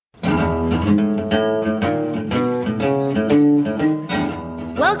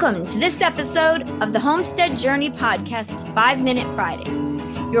Welcome to this episode of the Homestead Journey Podcast 5-Minute Fridays,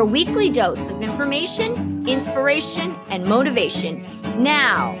 your weekly dose of information, inspiration, and motivation.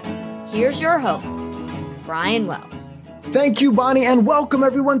 Now, here's your host, Brian Wells. Thank you, Bonnie, and welcome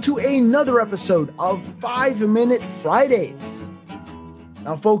everyone to another episode of 5-Minute Fridays.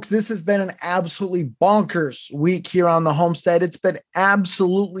 Now, folks, this has been an absolutely bonkers week here on the Homestead. It's been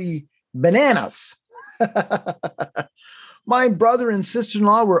absolutely bananas. My brother and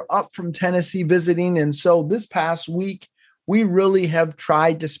sister-in-law were up from Tennessee visiting, and so this past week, we really have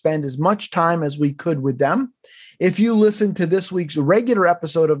tried to spend as much time as we could with them. If you listened to this week's regular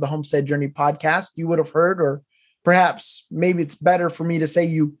episode of the Homestead Journey podcast, you would have heard, or perhaps maybe it's better for me to say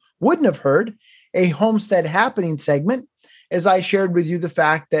you wouldn't have heard, a Homestead Happening segment, as I shared with you the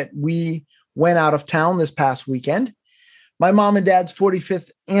fact that we went out of town this past weekend. My mom and dad's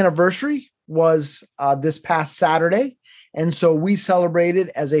 45th anniversary was this past Saturday. And so we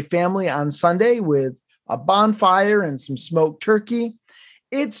celebrated as a family on Sunday with a bonfire and some smoked turkey.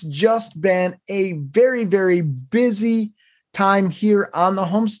 It's just been a very, very busy time here on the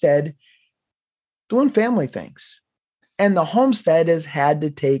homestead doing family things. And the homestead has had to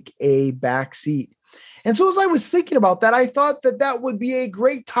take a back seat. And so as I was thinking about that, I thought that that would be a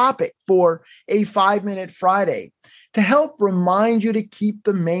great topic for a 5-Minute Friday to help remind you to keep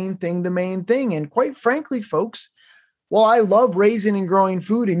the main thing the main thing. And quite frankly, folks, well, I love raising and growing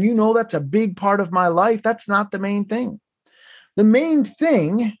food, and you know that's a big part of my life. That's not the main thing. The main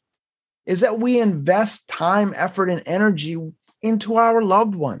thing is that we invest time, effort, and energy into our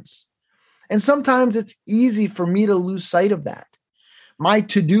loved ones. And sometimes it's easy for me to lose sight of that. My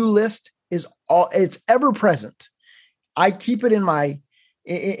to-do list it's ever present. I keep it in my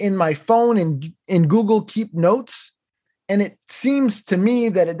phone and in Google Keep Notes. And it seems to me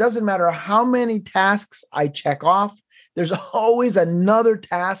that it doesn't matter how many tasks I check off, there's always another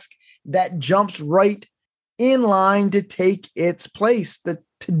task that jumps right in line to take its place. The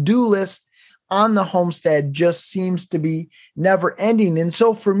to-do list on the homestead just seems to be never ending. And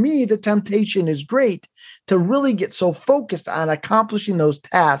so for me, the temptation is great to really get so focused on accomplishing those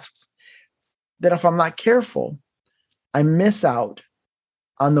tasks that if I'm not careful, I miss out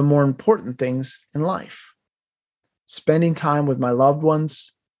on the more important things in life. Spending time with my loved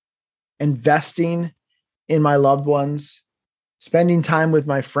ones, investing in my loved ones, spending time with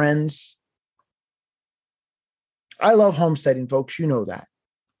my friends. I love homesteading, folks. You know that.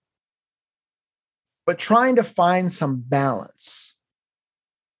 But trying to find some balance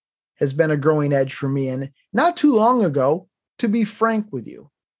has been a growing edge for me. And not too long ago, to be frank with you,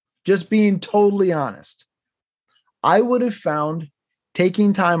 just being totally honest, I would have found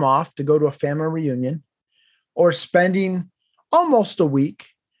taking time off to go to a family reunion or spending almost a week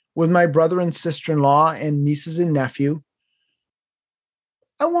with my brother and sister-in-law and nieces and nephew,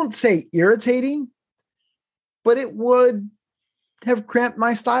 I won't say irritating, but it would have cramped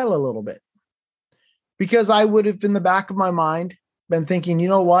my style a little bit. Because I would have, in the back of my mind, been thinking, you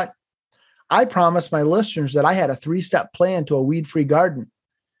know what? I promised my listeners that I had a 3-step plan to a weed-free garden,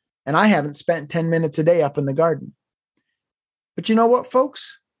 and I haven't spent 10 minutes a day up in the garden. But you know what,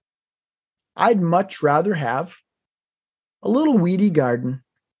 folks? I'd much rather have a little weedy garden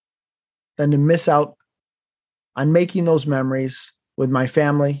than to miss out on making those memories with my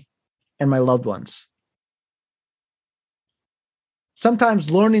family and my loved ones. Sometimes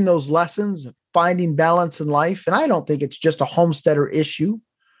learning those lessons, finding balance in life, and I don't think it's just a homesteader issue.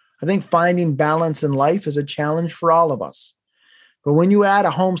 I think finding balance in life is a challenge for all of us. But when you add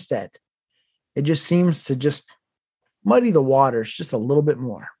a homestead, it just seems to just muddy the waters just a little bit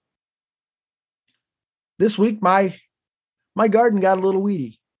more. This week, my garden got a little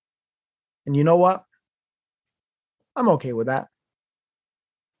weedy. And you know what? I'm okay with that.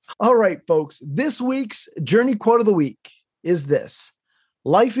 All right, folks. This week's Journey Quote of the Week is this: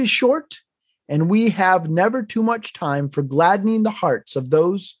 life is short, and we have never too much time for gladdening the hearts of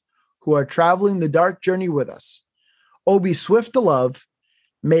those who are traveling the dark journey with us. Oh, be swift to love,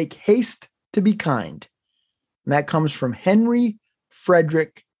 make haste to be kind. And that comes from Henry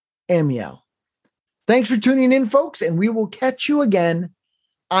Frederick Amiel. Thanks for tuning in, folks, and we will catch you again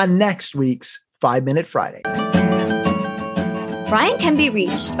on next week's 5-Minute Friday. Brian can be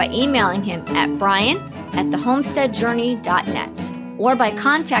reached by emailing him at brian@thehomesteadjourney.net or by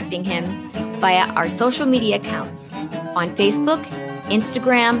contacting him via our social media accounts on Facebook,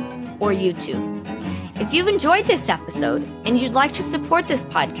 Instagram, or YouTube. If you've enjoyed this episode and you'd like to support this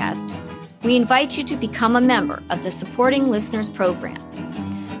podcast, we invite you to become a member of the Supporting Listeners Program.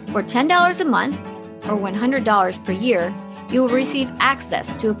 For $10 a month or $100 per year, you will receive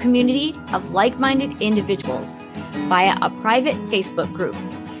access to a community of like-minded individuals via a private Facebook group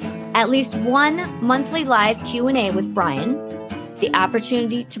at least one monthly live Q&A with Brian, the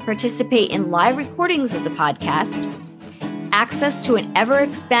opportunity to participate in live recordings of the podcast, access to an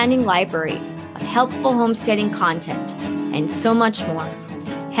ever-expanding library of helpful homesteading content, and so much more.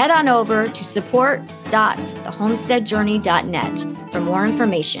 Head on over to support.thehomesteadjourney.net for more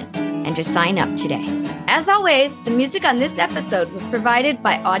information and to sign up today. As always, the music on this episode was provided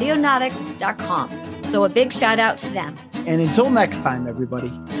by audionautics.com, so a big shout out to them. And until next time,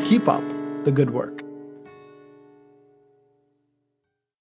 everybody, keep up the good work.